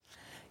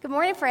Good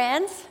morning,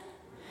 friends.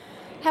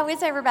 How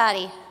is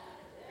everybody?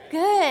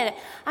 Good.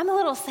 I'm a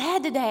little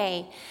sad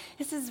today.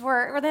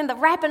 We're then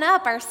wrapping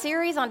up our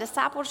series on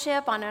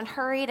discipleship, on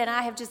Unhurried, and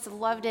I have just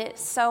loved it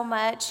so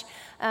much.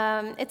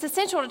 It's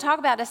essential to talk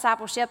about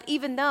discipleship,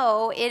 even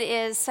though it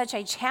is such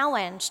a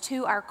challenge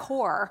to our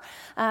core,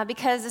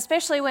 because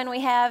especially when we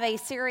have a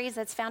series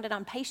that's founded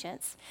on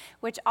patience,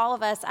 which all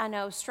of us, I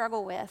know,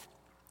 struggle with.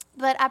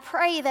 But I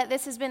pray that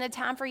this has been a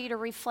time for you to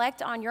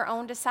reflect on your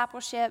own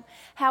discipleship,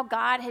 how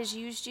God has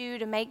used you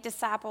to make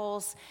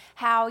disciples,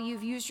 how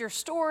you've used your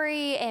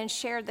story and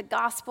shared the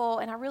gospel.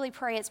 And I really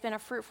pray it's been a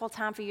fruitful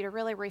time for you to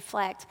really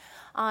reflect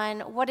on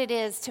what it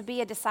is to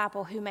be a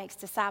disciple who makes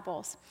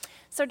disciples.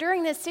 So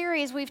during this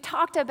series, we've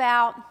talked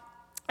about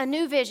a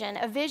new vision,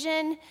 a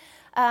vision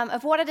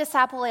of what a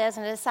disciple is,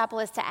 and a disciple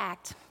is to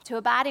act, to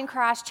abide in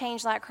Christ,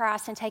 change like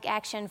Christ, and take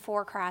action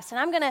for Christ.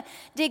 And I'm going to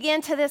dig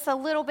into this a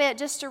little bit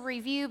just to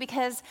review,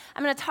 because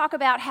I'm going to talk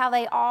about how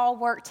they all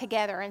work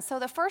together. And so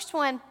the first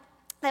one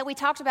that we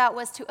talked about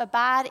was to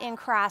abide in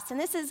Christ, and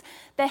this is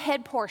the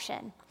head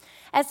portion.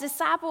 As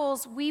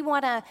disciples, we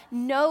want to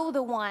know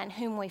the one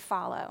whom we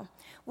follow.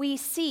 We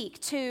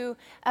seek to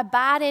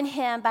abide in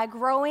him by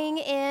growing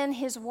in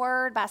his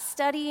word, by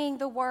studying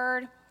the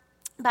word,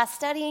 by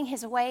studying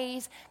his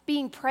ways,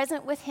 being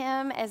present with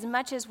him as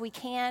much as we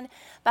can,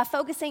 by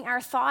focusing our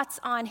thoughts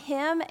on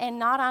him and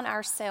not on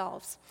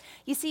ourselves.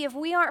 You see, if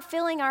we aren't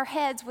filling our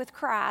heads with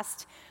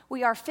Christ,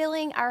 we are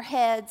filling our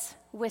heads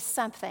with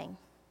something.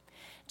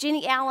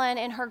 Jenny Allen,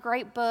 in her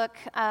great book,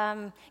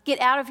 Get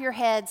Out of Your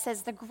Head,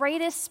 says the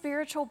greatest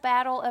spiritual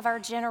battle of our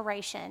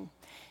generation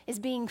is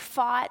being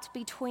fought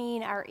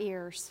between our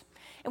ears.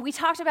 And we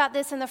talked about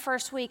this in the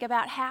first week,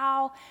 about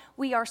how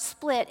we are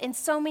split in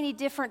so many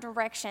different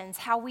directions,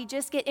 how we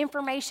just get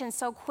information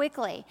so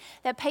quickly,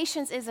 that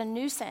patience is a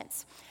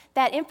nuisance,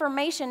 that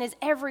information is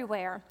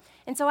everywhere.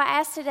 And so I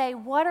asked today,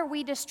 what are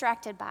we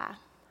distracted by?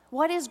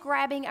 What is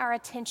grabbing our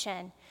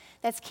attention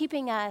that's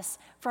keeping us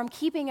from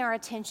keeping our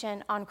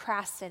attention on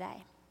Christ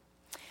today?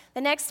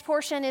 The next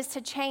portion is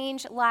to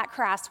change like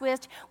Christ,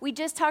 which we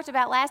just talked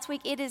about last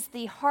week. It is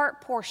the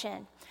heart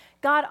portion.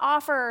 God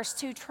offers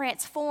to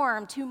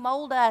transform, to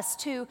mold us,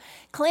 to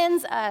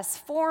cleanse us,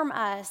 form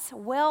us,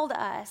 weld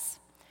us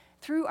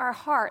through our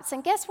hearts.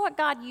 And guess what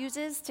God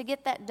uses to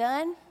get that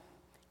done?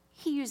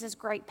 He uses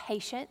great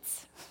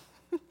patience.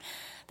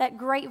 That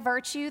great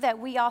virtue that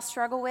we all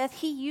struggle with,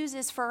 he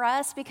uses for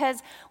us,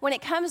 because when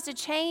it comes to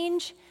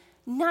change,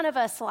 none of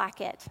us like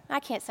it. I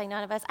can't say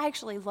none of us. I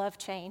actually love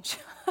change.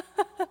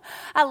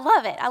 I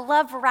love it. I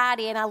love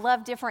variety, and I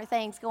love different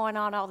things going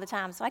on all the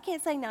time. So I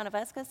can't say none of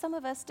us, because some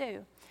of us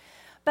do.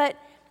 But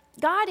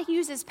God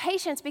uses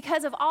patience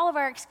because of all of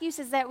our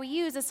excuses that we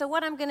use. And so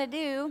what I'm going to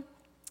do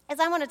is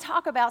I'm going to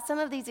talk about some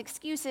of these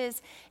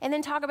excuses and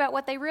then talk about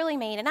what they really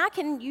mean. And I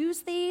can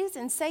use these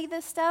and say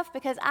this stuff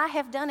because I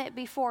have done it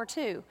before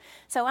too.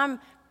 So I'm,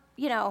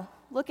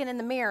 looking in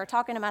the mirror,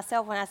 talking to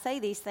myself when I say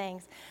these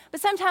things.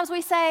 But sometimes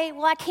we say,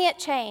 well, I can't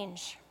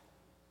change.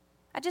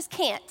 I just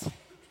can't.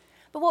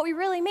 But what we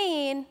really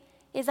mean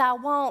is I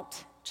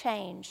won't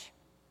change.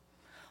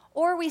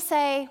 Or we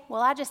say,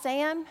 well, I just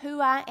am who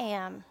I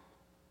am.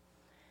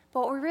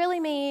 But what we really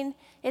mean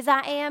is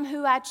I am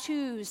who I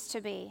choose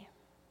to be.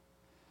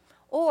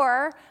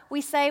 Or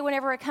we say,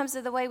 whenever it comes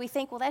to the way we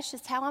think, well, that's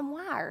just how I'm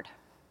wired.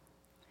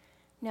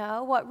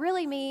 No, what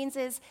really means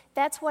is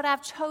that's what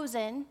I've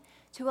chosen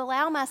to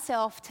allow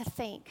myself to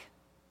think.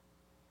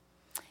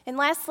 And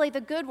lastly,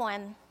 the good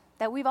one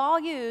that we've all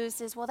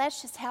used is, well,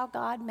 that's just how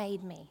God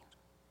made me.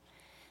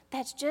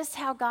 That's just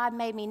how God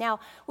made me. Now,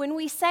 when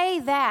we say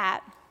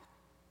that,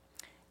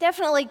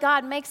 definitely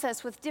God makes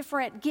us with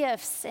different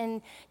gifts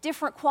and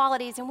different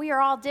qualities, and we are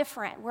all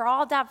different. We're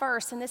all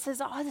diverse, and this is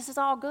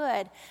all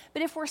good.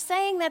 But if we're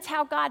saying that's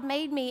how God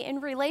made me in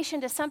relation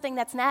to something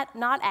that's not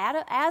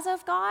as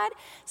of God,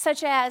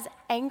 such as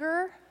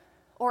anger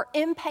or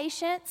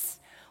impatience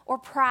or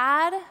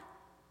pride,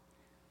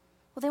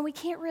 well, then we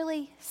can't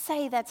really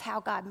say that's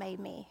how God made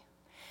me.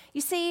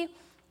 You see,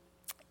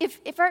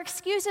 if our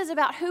excuses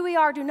about who we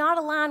are do not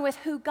align with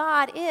who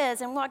God is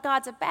and what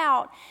God's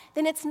about,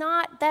 then it's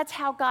not that's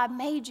how God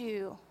made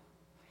you.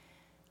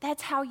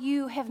 That's how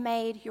you have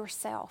made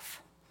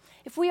yourself.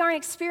 If we aren't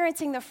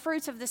experiencing the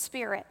fruits of the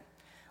Spirit,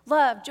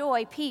 love,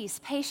 joy,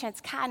 peace, patience,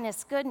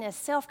 kindness, goodness,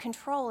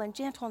 self-control, and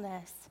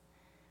gentleness,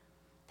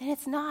 then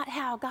it's not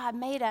how God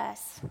made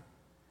us.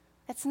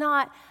 It's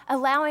not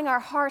allowing our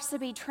hearts to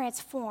be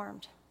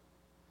transformed.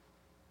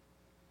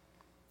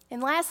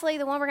 And lastly,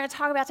 the one we're going to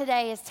talk about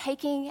today is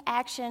taking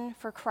action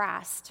for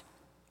Christ.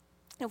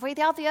 If we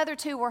thought the other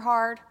two were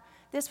hard,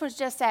 this one's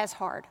just as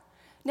hard.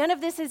 None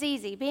of this is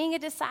easy. Being a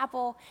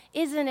disciple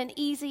isn't an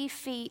easy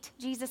feat.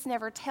 Jesus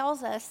never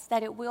tells us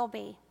that it will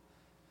be.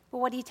 But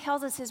what he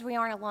tells us is we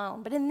aren't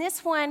alone. But in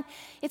this one,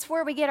 it's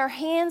where we get our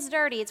hands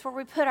dirty. It's where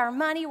we put our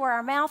money where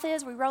our mouth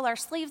is. We roll our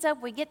sleeves up.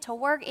 We get to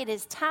work. It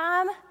is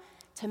time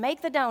to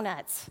make the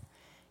donuts.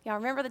 Y'all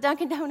remember the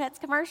Dunkin' Donuts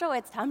commercial?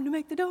 It's time to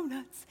make the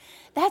donuts.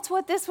 That's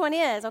what this one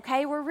is,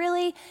 okay? We're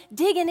really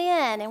digging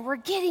in, and we're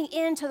getting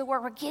into the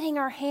work. We're getting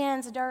our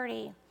hands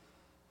dirty.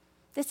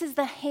 This is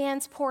the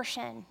hands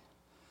portion.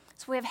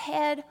 So we have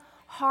head,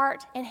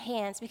 heart, and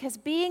hands, because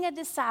being a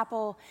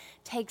disciple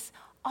takes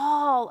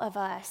all of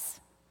us,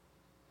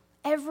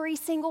 every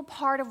single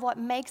part of what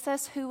makes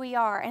us who we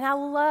are. And I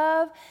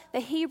love the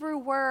Hebrew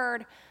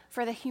word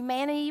for the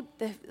humanity,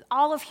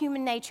 all of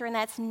human nature, and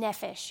that's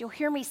nephesh. You'll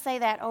hear me say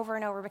that over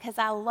and over because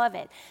I love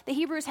it. The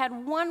Hebrews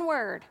had one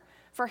word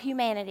for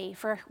humanity,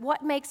 for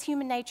what makes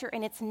human nature,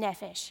 and it's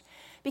nephesh,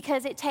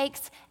 because it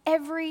takes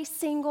every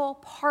single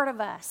part of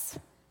us,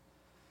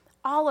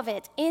 all of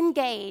it,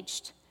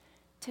 engaged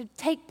to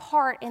take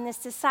part in this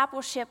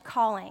discipleship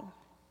calling.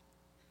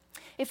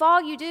 If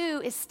all you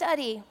do is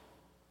study,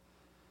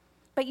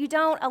 but you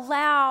don't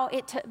allow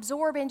it to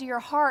absorb into your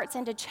hearts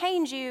and to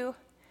change you,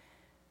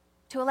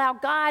 to allow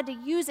God to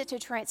use it to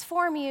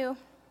transform you,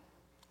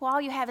 well,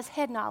 all you have is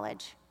head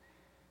knowledge.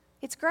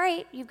 It's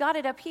great, you've got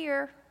it up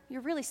here,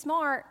 you're really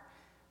smart,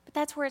 but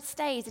that's where it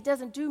stays. It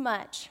doesn't do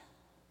much.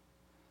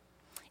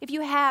 If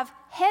you have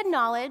head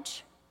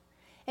knowledge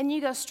and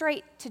you go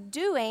straight to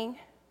doing,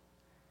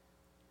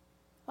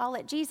 well, I'll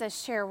let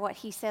Jesus share what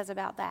he says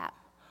about that.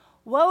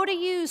 Woe to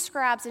you,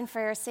 scribes and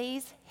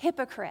Pharisees,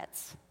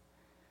 hypocrites.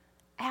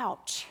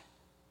 Ouch.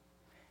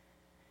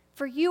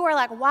 For you are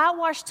like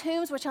whitewashed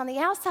tombs, which on the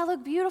outside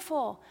look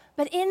beautiful,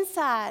 but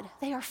inside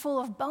they are full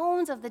of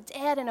bones of the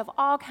dead and of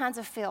all kinds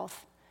of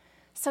filth.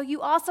 So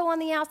you also on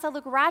the outside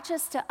look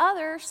righteous to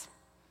others,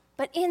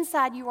 but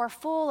inside you are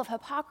full of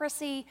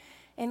hypocrisy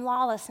and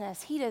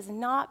lawlessness. He does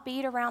not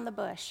beat around the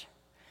bush.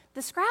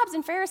 The scribes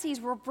and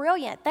Pharisees were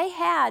brilliant. They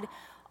had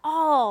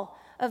all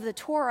of the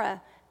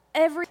Torah,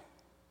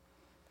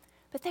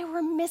 but they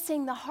were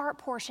missing the heart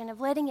portion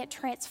of letting it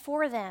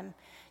transform them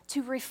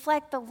to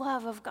reflect the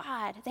love of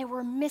God. They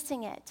were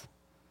missing it.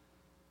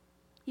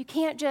 You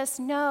can't just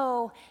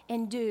know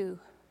and do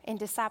in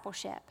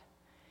discipleship.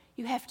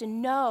 You have to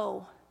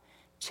know,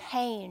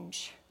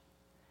 change,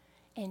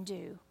 and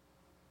do.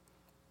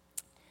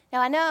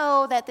 Now, I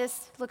know that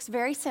this looks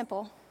very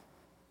simple,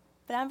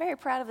 but I'm very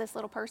proud of this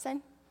little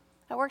person.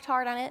 I worked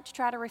hard on it to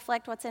try to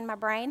reflect what's in my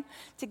brain,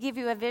 to give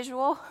you a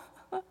visual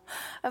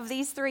of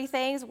these three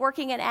things,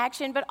 working in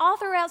action. But all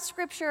throughout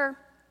Scripture,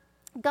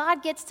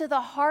 God gets to the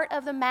heart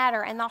of the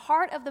matter, and the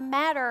heart of the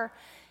matter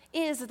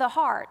is the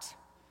heart.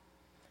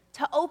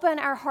 To open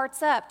our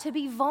hearts up, to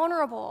be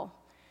vulnerable,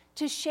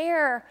 to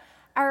share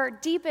our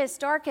deepest,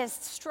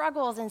 darkest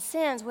struggles and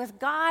sins with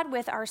God,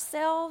 with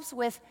ourselves,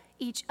 with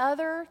each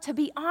other, to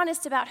be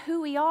honest about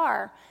who we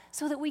are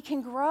so that we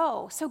can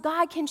grow, so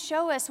God can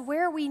show us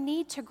where we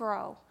need to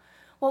grow,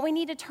 what we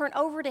need to turn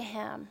over to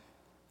Him.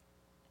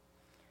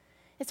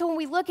 And so when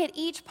we look at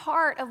each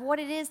part of what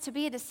it is to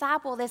be a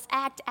disciple, this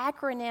ACT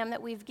acronym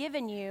that we've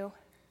given you,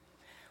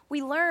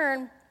 we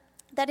learn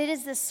that it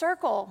is this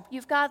circle.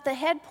 You've got the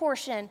head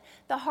portion,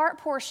 the heart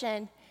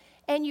portion,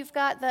 and you've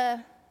got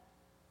the,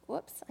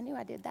 whoops, I knew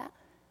I did that.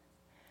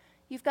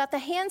 You've got the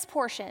hands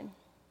portion.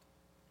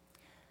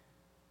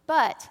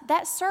 But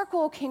that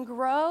circle can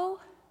grow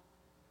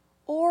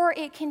or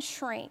it can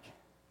shrink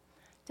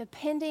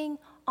depending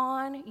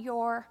on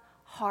your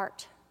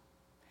heart.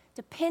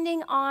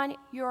 Depending on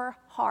your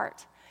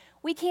heart.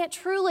 We can't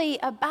truly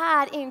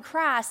abide in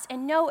Christ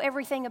and know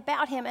everything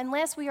about Him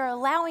unless we are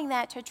allowing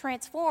that to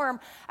transform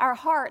our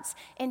hearts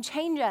and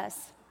change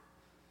us.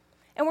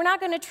 And we're not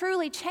going to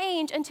truly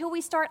change until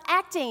we start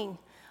acting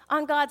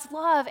on God's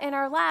love in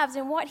our lives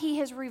and what He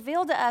has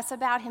revealed to us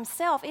about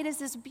Himself. It is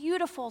this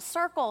beautiful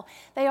circle.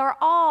 They are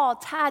all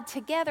tied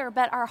together,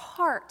 but our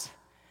heart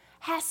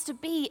has to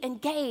be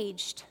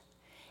engaged.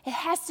 It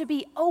has to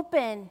be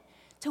open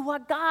to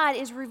what God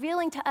is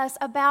revealing to us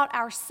about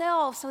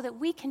ourselves so that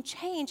we can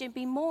change and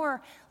be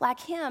more like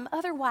Him.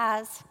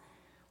 Otherwise,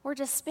 we're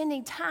just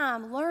spending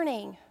time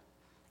learning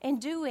and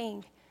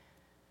doing,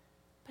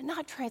 but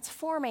not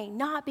transforming,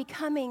 not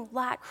becoming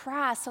like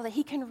Christ so that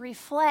He can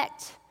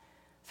reflect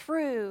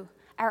through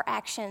our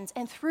actions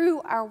and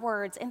through our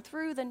words and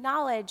through the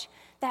knowledge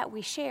that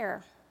we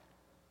share.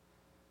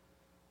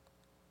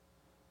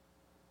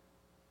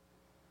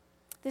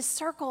 This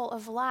circle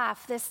of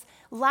life, this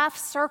life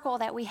circle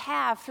that we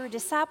have through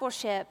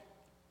discipleship,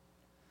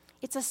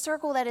 it's a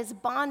circle that is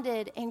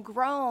bonded and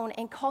grown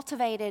and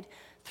cultivated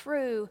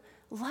through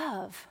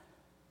love.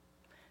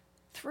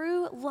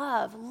 Through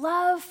love.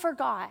 Love for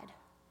God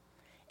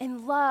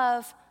and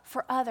love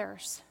for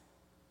others.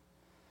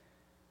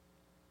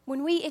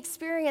 When we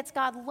experience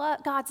God's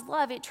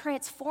love, it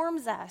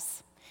transforms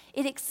us.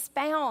 It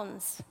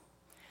expounds.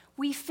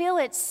 We feel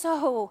it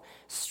so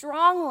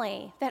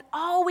strongly that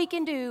all we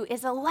can do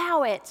is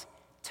allow it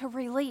to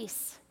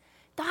release.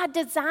 God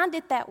designed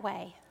it that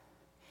way.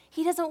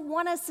 He doesn't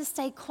want us to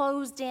stay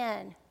closed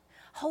in,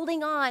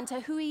 holding on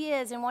to who He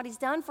is and what He's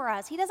done for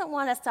us. He doesn't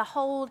want us to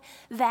hold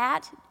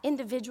that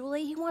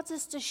individually. He wants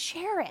us to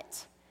share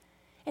it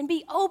and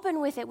be open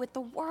with it with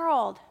the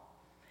world.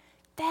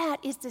 That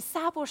is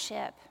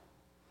discipleship.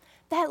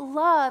 That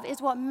love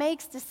is what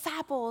makes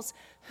disciples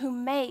who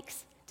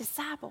makes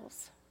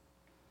disciples.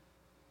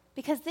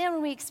 Because then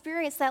when we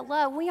experience that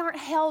love, we aren't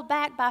held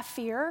back by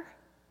fear.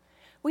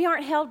 We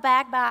aren't held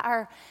back by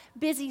our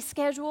busy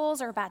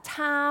schedules or by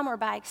time or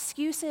by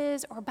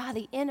excuses or by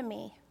the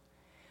enemy.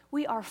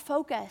 We are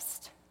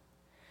focused.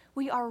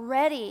 We are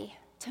ready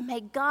to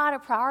make God a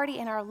priority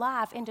in our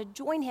life and to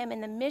join him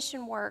in the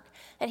mission work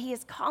that he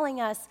is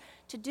calling us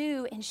to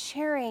do in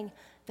sharing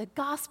the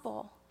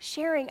gospel,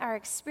 sharing our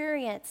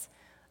experience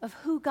of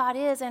who God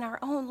is in our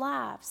own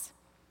lives.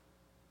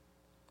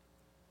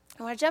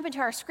 I want to jump into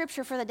our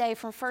scripture for the day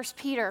from 1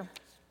 Peter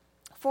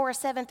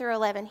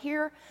 4:7-11.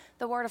 Hear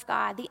the word of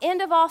God. The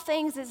end of all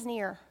things is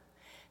near.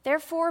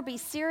 Therefore, be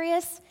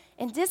serious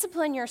and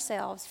discipline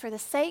yourselves for the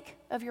sake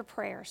of your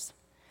prayers.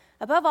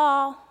 Above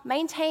all,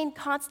 maintain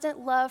constant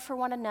love for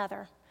one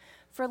another,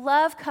 for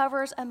love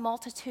covers a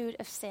multitude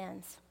of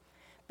sins.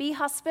 Be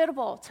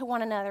hospitable to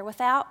one another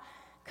without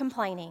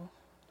complaining.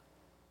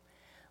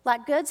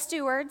 Like good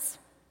stewards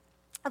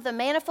of the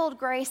manifold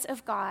grace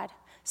of God,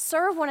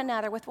 serve one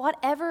another with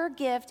whatever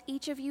gift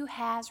each of you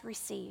has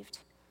received.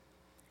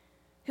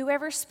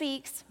 Whoever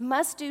speaks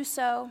must do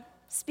so,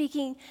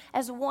 speaking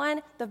as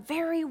one the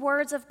very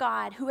words of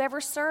God.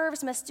 Whoever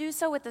serves must do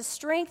so with the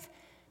strength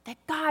that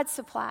God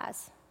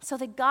supplies, so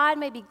that God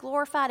may be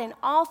glorified in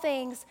all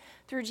things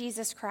through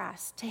Jesus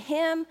Christ. To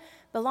him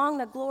belong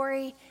the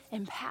glory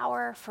and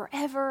power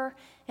forever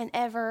and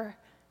ever.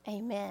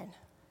 Amen.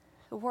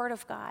 The word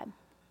of God.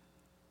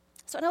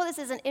 So I know this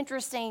is an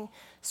interesting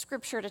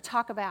scripture to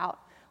talk about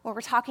when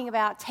we're talking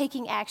about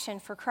taking action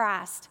for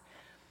Christ.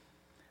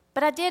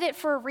 But I did it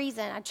for a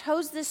reason. I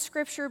chose this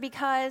scripture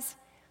because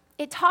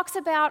it talks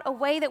about a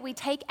way that we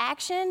take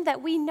action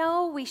that we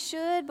know we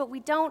should, but we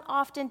don't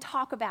often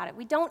talk about it.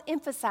 We don't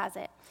emphasize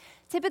it.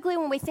 Typically,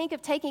 when we think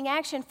of taking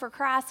action for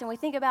Christ and we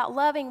think about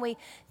loving, we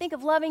think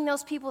of loving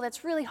those people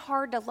that's really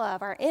hard to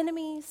love, our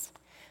enemies,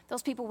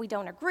 those people we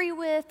don't agree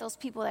with, those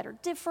people that are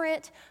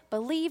different,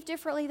 believe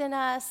differently than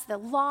us, the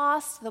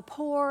lost, the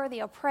poor, the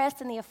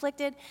oppressed, and the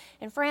afflicted.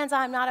 And friends,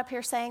 I'm not up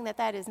here saying that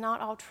that is not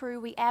all true.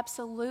 We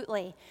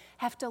absolutely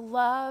have to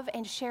love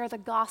and share the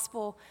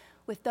gospel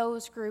with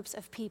those groups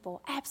of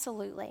people.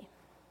 Absolutely.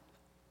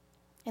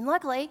 And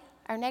luckily,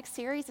 our next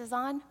series is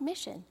on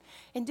mission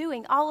and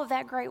doing all of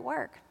that great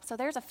work. So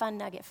there's a fun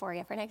nugget for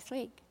you for next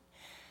week.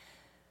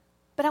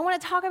 But I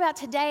want to talk about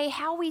today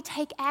how we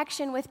take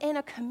action within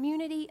a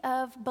community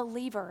of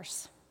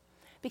believers,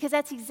 because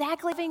that's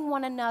exactly loving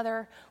one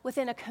another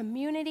within a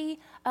community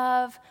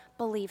of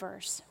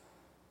believers.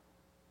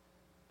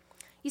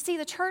 You see,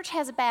 the church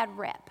has a bad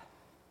rep.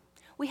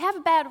 We have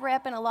a bad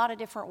rep in a lot of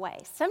different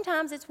ways.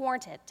 Sometimes it's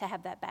warranted to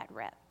have that bad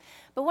rep.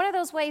 But one of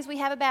those ways we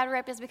have a bad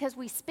rep is because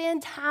we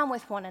spend time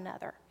with one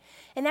another.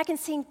 And that can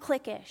seem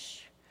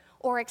cliquish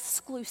or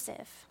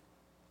exclusive.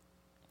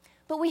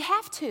 But we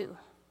have to.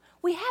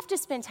 We have to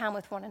spend time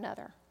with one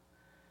another.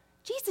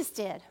 Jesus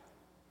did.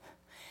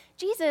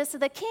 Jesus,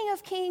 the King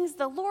of Kings,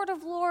 the Lord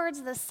of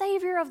Lords, the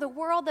Savior of the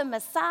world, the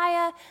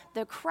Messiah,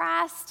 the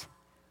Christ,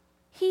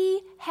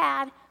 he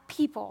had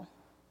people.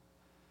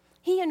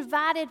 He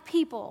invited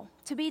people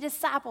to be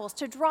disciples,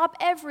 to drop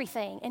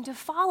everything and to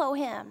follow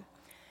him.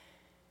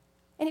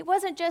 And it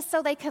wasn't just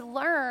so they could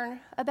learn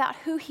about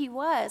who he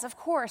was. Of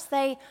course,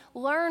 they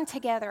learned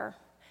together.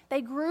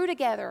 They grew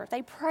together.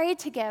 They prayed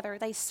together.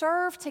 They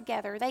served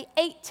together. They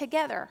ate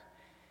together.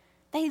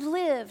 They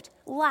lived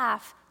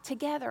life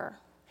together.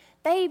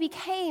 They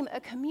became a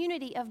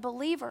community of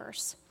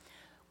believers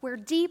where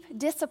deep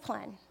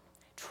discipline,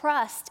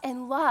 trust,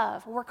 and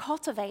love were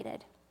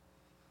cultivated.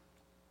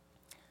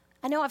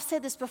 I know I've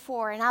said this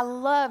before, and I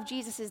love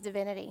Jesus'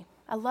 divinity.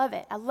 I love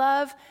it. I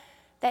love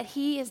that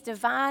he is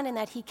divine and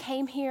that he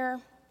came here,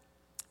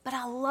 but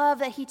I love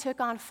that he took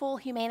on full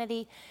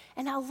humanity,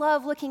 and I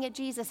love looking at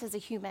Jesus as a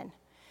human,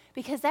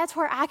 because that's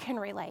where I can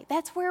relate.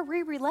 That's where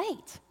we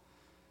relate.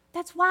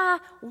 That's why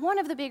one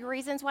of the big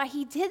reasons why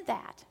he did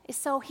that is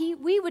so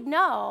we would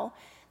know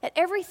that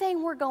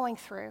everything we're going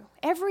through,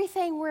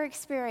 everything we're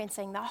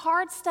experiencing, the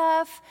hard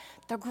stuff,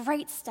 the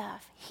great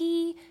stuff,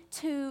 he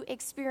too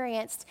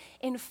experienced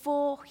in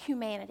full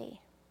humanity.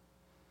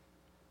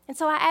 And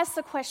so I asked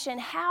the question,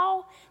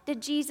 how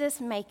did Jesus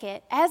make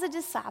it as a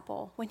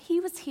disciple when he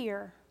was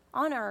here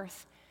on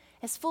earth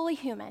as fully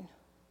human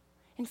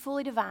and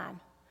fully divine?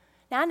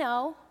 Now I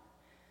know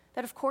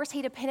that of course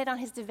he depended on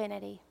his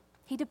divinity.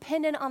 He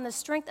depended on the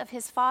strength of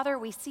his Father.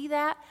 We see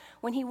that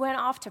when he went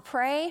off to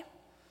pray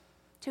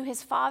to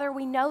his Father.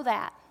 We know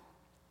that.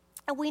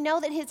 And we know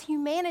that his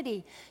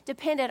humanity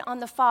depended on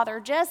the Father,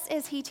 just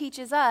as he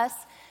teaches us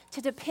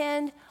to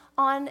depend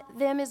on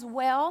them as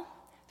well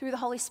through the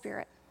Holy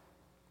Spirit.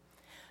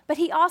 But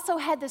he also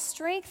had the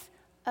strength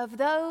of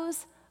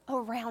those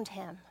around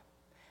him,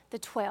 the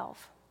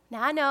 12.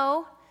 Now I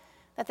know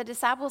that the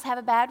disciples have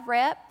a bad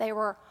rep. They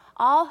were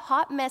all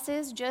hot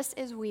messes just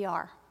as we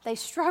are. They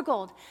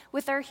struggled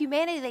with their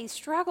humanity. They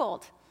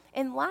struggled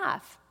in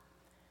life.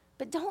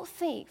 But don't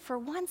think for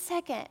 1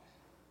 second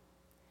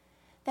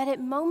that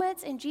at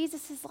moments in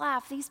Jesus'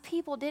 life, these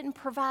people didn't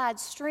provide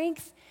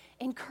strength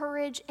and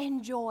courage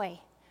and joy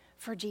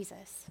for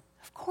Jesus.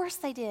 Of course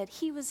they did.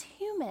 He was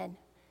human.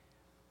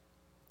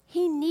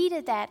 He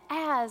needed that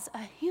as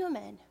a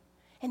human.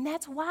 And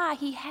that's why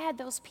he had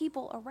those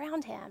people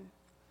around him.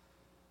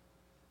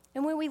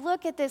 And when we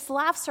look at this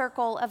life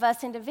circle of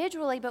us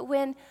individually, but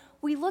when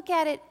we look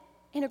at it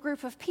in a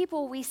group of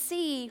people, we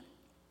see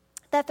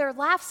that their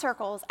life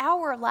circles,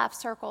 our life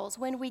circles,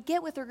 when we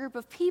get with a group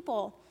of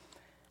people,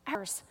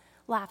 our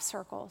life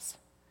circles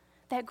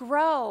that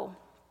grow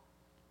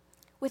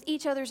with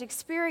each other's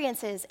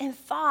experiences and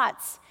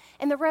thoughts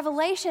and the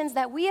revelations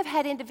that we have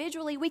had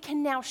individually, we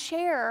can now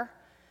share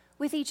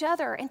with each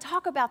other and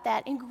talk about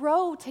that and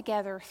grow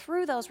together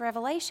through those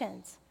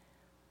revelations.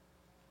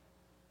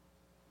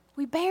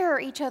 We bear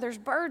each other's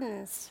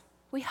burdens.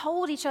 We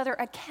hold each other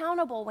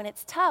accountable when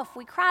it's tough.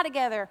 We cry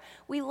together.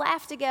 We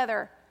laugh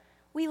together.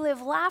 We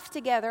live life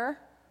together.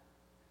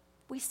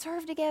 We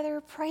serve together,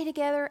 pray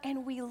together,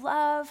 and we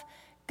love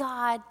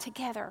God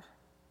together.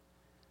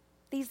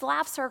 These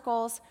life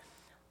circles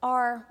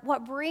are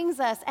what brings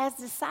us as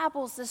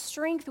disciples the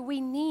strength we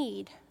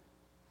need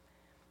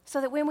so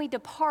that when we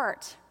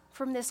depart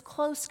from this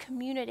close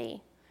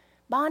community,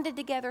 bonded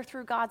together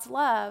through God's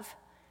love,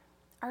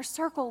 our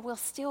circle will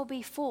still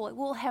be full. It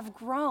will have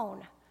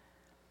grown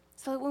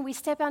so that when we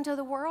step out into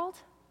the world,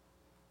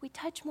 we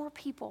touch more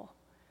people.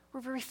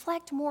 We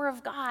reflect more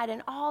of God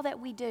in all that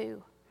we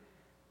do.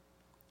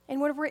 And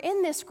when we're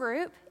in this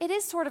group, it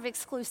is sort of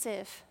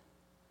exclusive.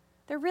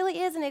 There really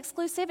is an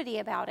exclusivity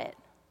about it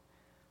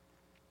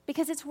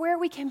because it's where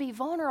we can be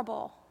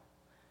vulnerable.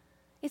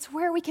 It's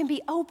where we can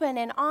be open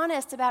and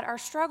honest about our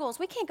struggles.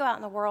 We can't go out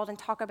in the world and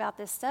talk about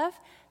this stuff.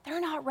 They're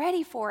not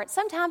ready for it.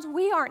 Sometimes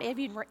we aren't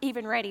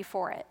even ready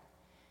for it.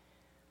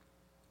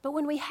 But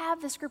when we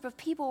have this group of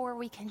people where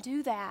we can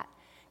do that,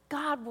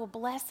 God will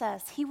bless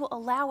us. He will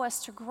allow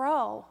us to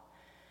grow.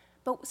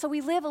 But so we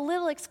live a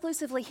little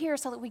exclusively here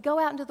so that we go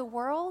out into the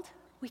world,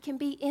 we can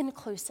be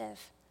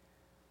inclusive,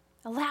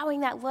 allowing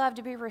that love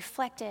to be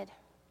reflected,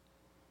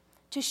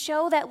 to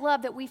show that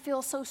love that we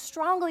feel so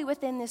strongly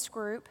within this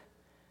group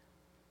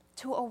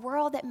to a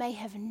world that may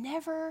have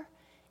never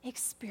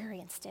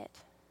experienced it.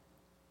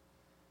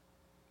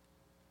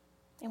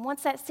 And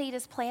once that seed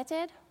is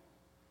planted,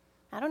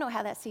 I don't know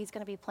how that seed's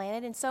going to be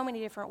planted in so many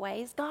different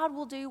ways. God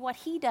will do what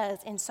he does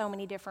in so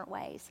many different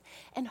ways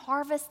and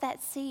harvest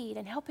that seed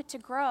and help it to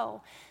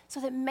grow so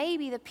that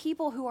maybe the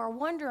people who are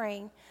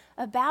wondering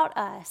about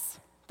us,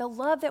 the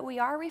love that we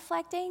are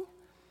reflecting,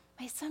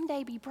 may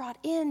someday be brought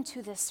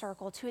into this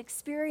circle to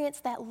experience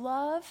that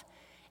love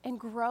and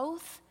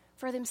growth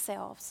for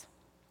themselves.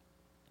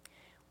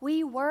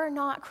 We were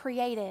not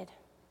created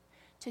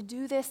to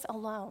do this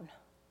alone.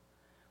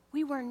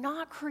 We were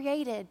not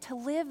created to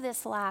live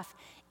this life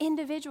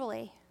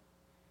individually.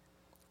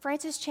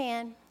 Francis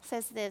Chan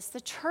says this: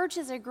 the church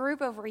is a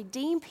group of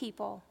redeemed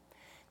people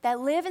that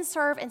live and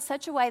serve in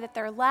such a way that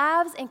their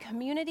lives and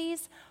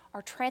communities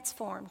are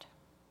transformed.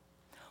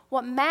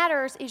 What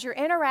matters is your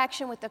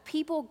interaction with the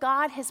people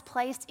God has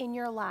placed in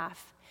your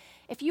life.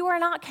 If you are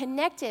not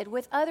connected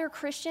with other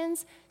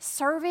Christians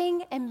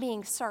serving and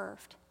being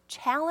served,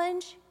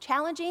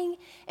 challenging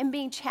and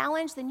being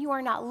challenged, then you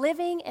are not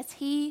living as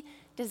he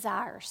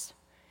desires.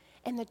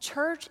 And the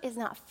church is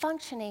not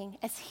functioning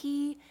as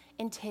he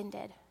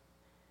intended.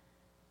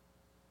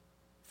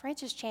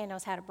 Francis Chan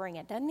knows how to bring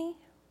it, doesn't he?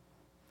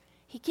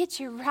 He gets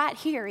you right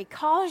here. He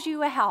calls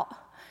you out.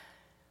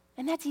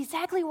 And that's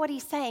exactly what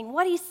he's saying.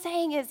 What he's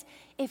saying is,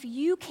 if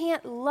you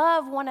can't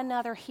love one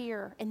another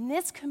here in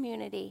this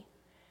community,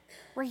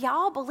 where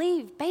y'all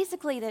believe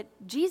basically that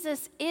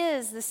Jesus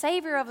is the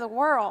Savior of the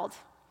world,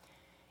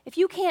 if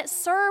you can't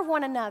serve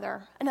one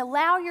another and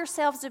allow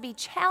yourselves to be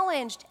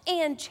challenged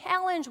and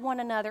challenge one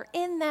another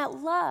in that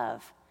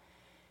love,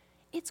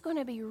 it's going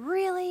to be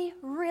really,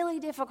 really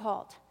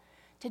difficult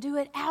to do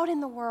it out in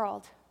the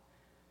world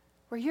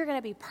where you're going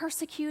to be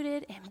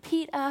persecuted and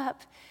beat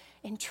up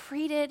and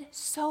treated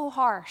so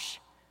harsh.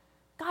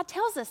 God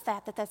tells us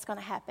that's going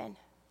to happen.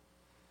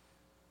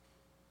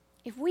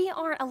 If we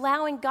aren't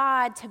allowing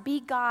God to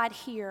be God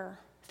here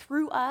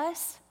through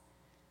us,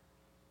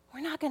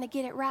 we're not going to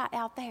get it right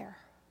out there.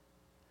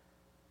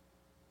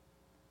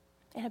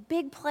 In a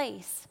big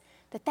place,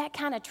 that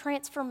kind of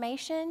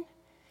transformation,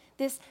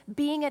 this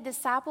being a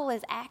disciple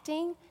is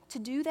acting to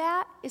do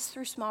that is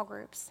through small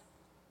groups.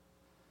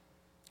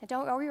 And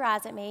don't go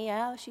rise at me.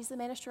 Oh, she's the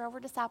minister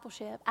over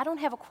discipleship. I don't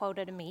have a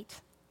quota to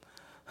meet.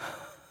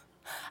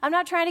 I'm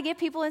not trying to get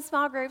people in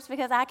small groups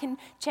because I can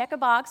check a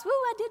box. Woo,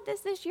 I did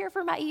this year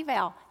for my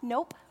eval.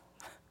 Nope.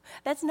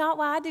 That's not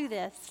why I do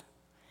this.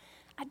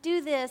 I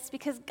do this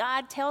because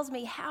God tells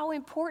me how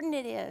important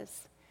it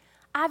is.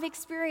 I've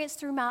experienced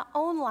through my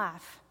own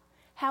life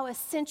how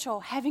essential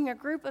having a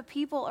group of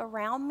people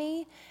around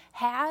me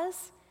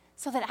has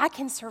so that I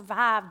can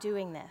survive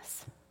doing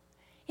this.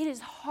 It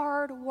is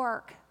hard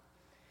work,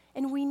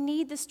 and we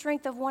need the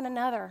strength of one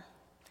another.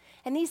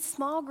 And these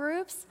small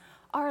groups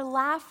are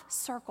life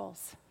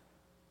circles.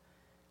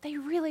 They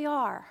really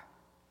are.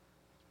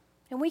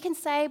 And we can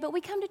say, but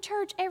we come to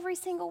church every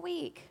single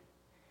week.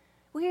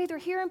 We're either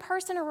here in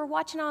person or we're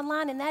watching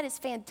online, and that is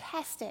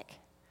fantastic.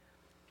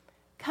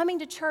 Coming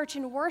to church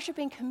and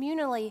worshiping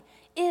communally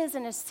is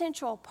an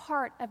essential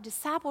part of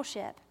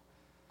discipleship.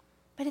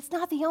 But it's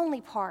not the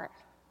only part.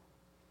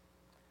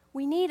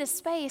 We need a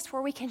space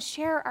where we can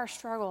share our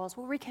struggles,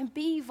 where we can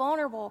be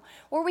vulnerable,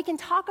 where we can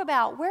talk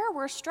about where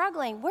we're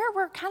struggling, where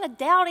we're kind of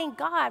doubting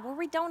God, where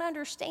we don't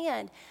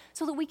understand,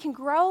 so that we can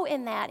grow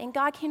in that and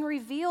God can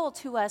reveal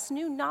to us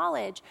new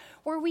knowledge,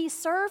 where we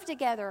serve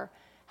together,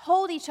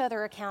 hold each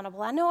other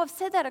accountable. I know I've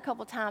said that a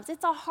couple times.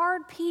 It's a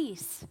hard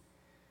piece,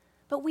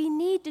 but we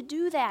need to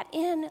do that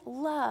in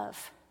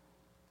love.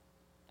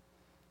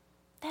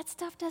 That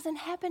stuff doesn't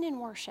happen in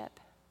worship.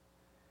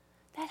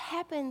 That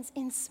happens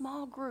in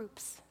small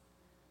groups.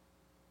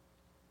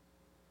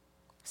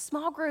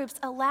 Small groups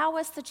allow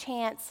us the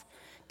chance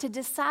to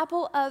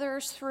disciple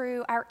others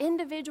through our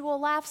individual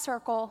life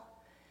circle,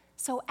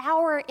 so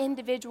our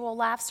individual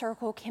life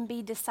circle can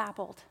be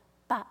discipled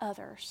by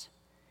others.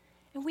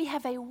 And we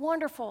have a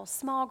wonderful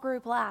small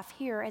group life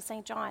here at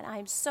St. John. I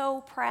am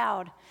so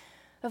proud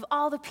of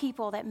all the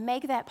people that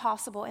make that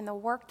possible and the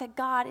work that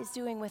God is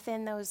doing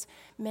within those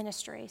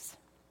ministries.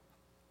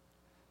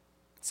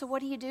 So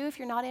what do you do if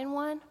you're not in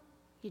one?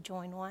 You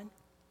join one.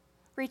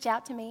 Reach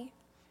out to me.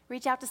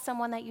 Reach out to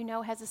someone that you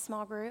know has a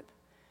small group.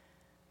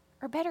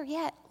 Or better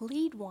yet,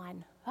 lead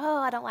one. Oh,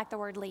 I don't like the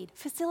word lead.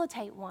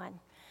 Facilitate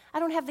one.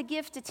 I don't have the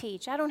gift to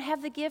teach. I don't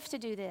have the gift to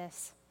do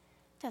this.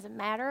 Doesn't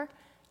matter.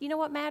 You know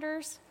what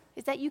matters?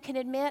 Is that you can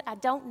admit, I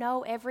don't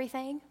know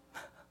everything.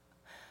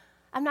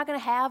 I'm not going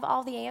to have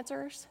all the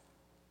answers,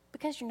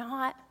 because you're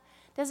not.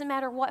 Doesn't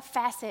matter what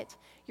facet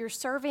you're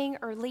serving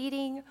or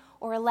leading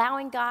or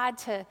allowing God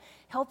to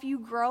help you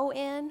grow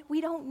in.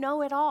 We don't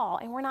know it all,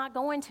 and we're not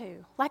going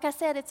to. Like I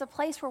said, it's a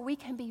place where we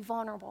can be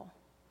vulnerable.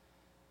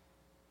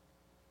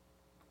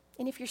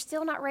 And if you're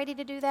still not ready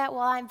to do that,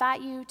 well, I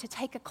invite you to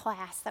take a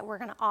class that we're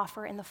going to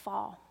offer in the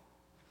fall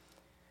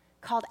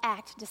called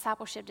ACT,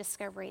 Discipleship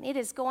Discovery. And it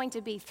is going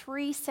to be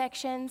 3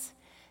 sections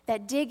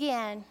that dig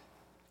in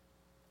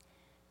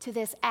to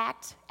this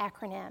ACT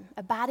acronym: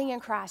 abiding in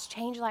Christ,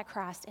 change like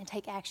Christ, and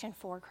take action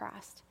for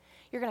Christ.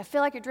 You're going to feel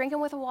like you're drinking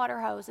with a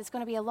water hose. It's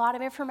going to be a lot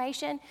of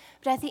information,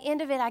 but at the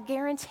end of it, I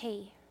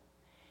guarantee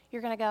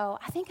you're going to go,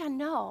 I think I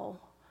know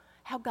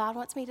how God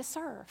wants me to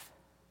serve.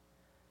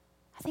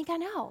 I think I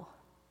know.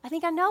 I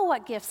think I know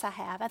what gifts I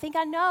have. I think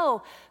I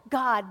know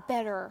God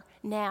better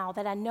now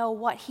that I know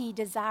what He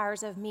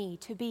desires of me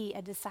to be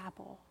a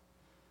disciple.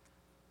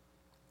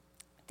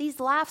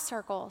 These life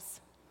circles,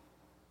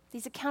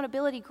 these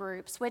accountability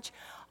groups, which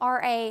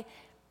are a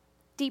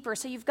deeper,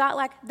 so you've got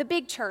like the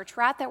big church,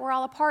 right, that we're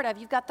all a part of.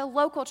 You've got the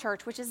local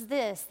church, which is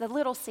this, the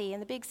little C and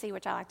the big C,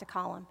 which I like to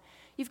call them.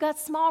 You've got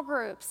small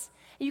groups.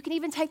 You can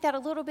even take that a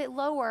little bit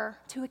lower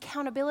to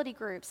accountability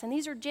groups. And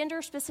these are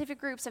gender-specific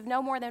groups of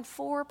no more than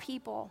 4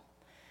 people.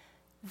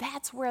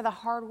 That's where the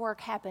hard work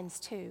happens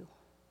too.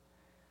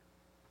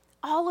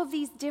 All of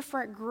these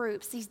different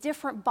groups, these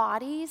different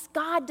bodies,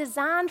 God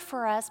designed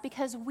for us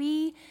because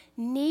we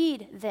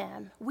need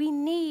them. We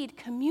need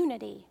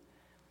community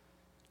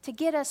to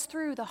get us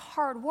through the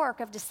hard work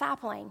of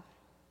discipling.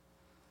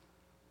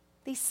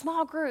 These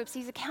small groups,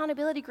 these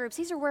accountability groups,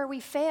 these are where we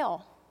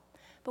fail,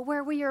 but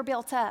where we are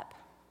built up,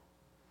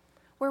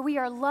 where we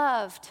are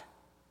loved.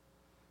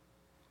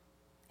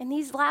 And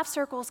these life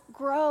circles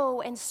grow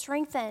and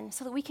strengthen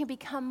so that we can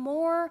become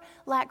more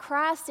like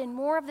Christ and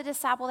more of the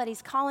disciple that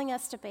He's calling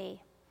us to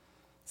be.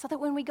 So that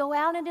when we go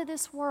out into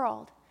this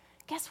world,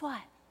 guess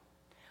what?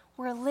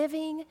 We're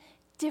living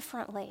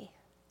differently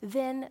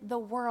than the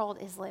world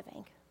is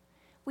living.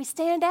 We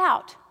stand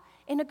out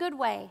in a good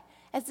way,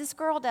 as this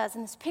girl does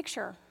in this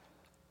picture.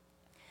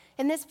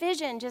 And this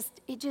vision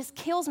it just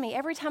kills me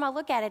every time I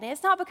look at it. And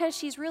it's not because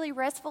she's really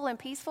restful and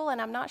peaceful,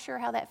 and I'm not sure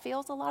how that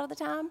feels a lot of the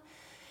time.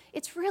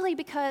 It's really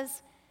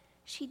because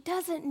she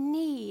doesn't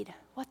need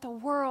what the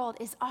world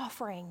is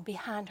offering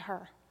behind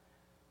her.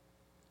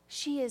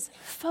 She is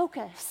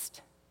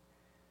focused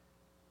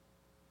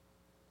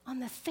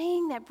on the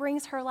thing that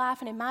brings her life,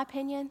 and in my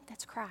opinion,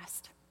 that's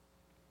Christ.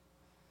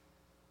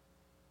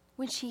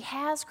 When she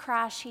has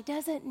Christ, she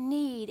doesn't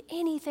need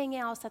anything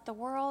else that the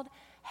world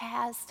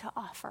has to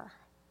offer.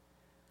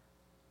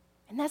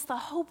 And that's the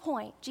whole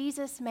point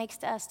Jesus makes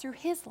to us through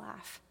His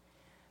life.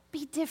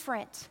 Be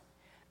different.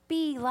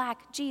 Be like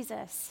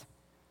Jesus.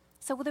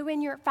 So that when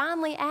you're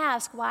finally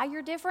asked why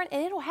you're different,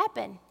 and it'll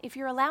happen if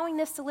you're allowing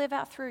this to live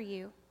out through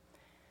you,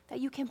 that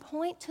you can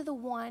point to the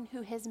one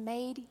who has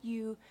made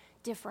you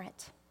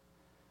different.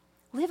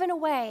 Live in a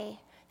way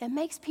that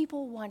makes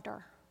people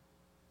wonder.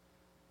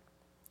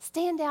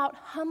 Stand out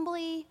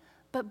humbly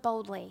but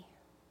boldly.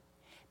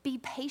 Be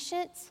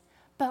patient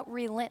but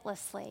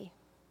relentlessly.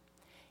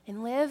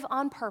 And live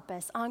on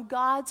purpose, on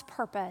God's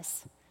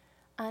purpose,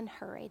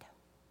 unhurried.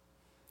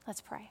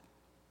 Let's pray.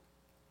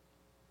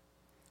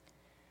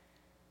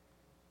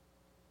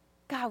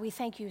 God, we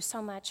thank you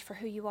so much for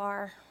who you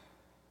are.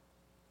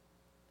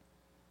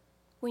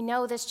 We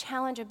know this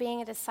challenge of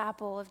being a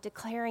disciple, of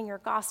declaring your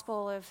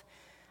gospel, of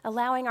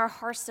allowing our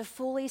hearts to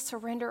fully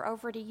surrender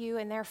over to you,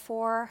 and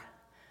therefore,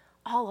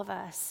 all of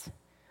us,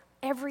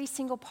 every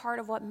single part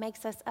of what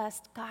makes us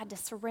us, God, to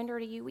surrender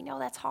to you. We know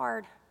that's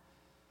hard.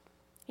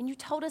 And you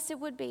told us it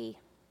would be.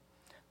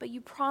 but you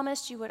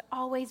promised you would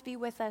always be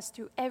with us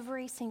through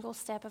every single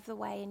step of the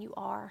way, and you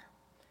are.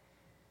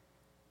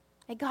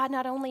 And God,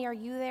 not only are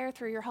you there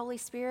through your Holy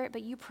Spirit,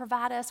 but you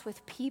provide us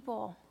with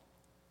people.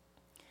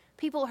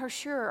 People who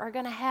are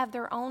going to have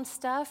their own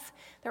stuff,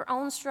 their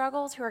own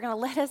struggles, who are going to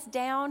let us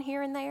down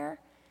here and there.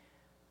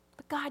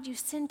 But God, you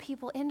send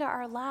people into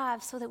our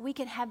lives so that we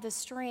can have the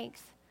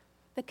strength,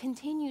 the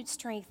continued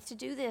strength to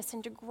do this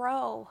and to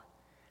grow,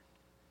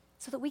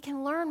 so that we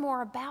can learn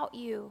more about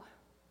you.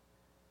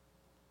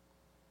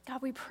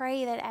 God, we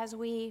pray that as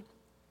we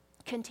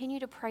continue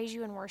to praise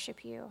you and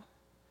worship you,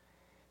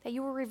 that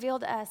you will reveal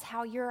to us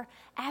how you're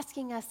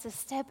asking us to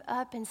step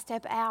up and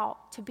step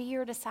out to be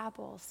your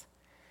disciples.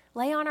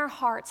 Lay on our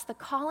hearts the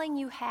calling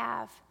you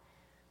have.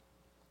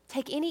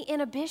 Take any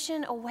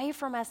inhibition away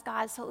from us,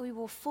 God, so that we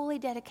will fully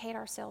dedicate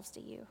ourselves to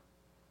you.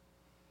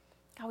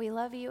 God, we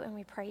love you and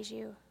we praise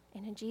you.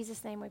 And in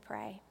Jesus' name we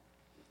pray.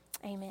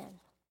 Amen.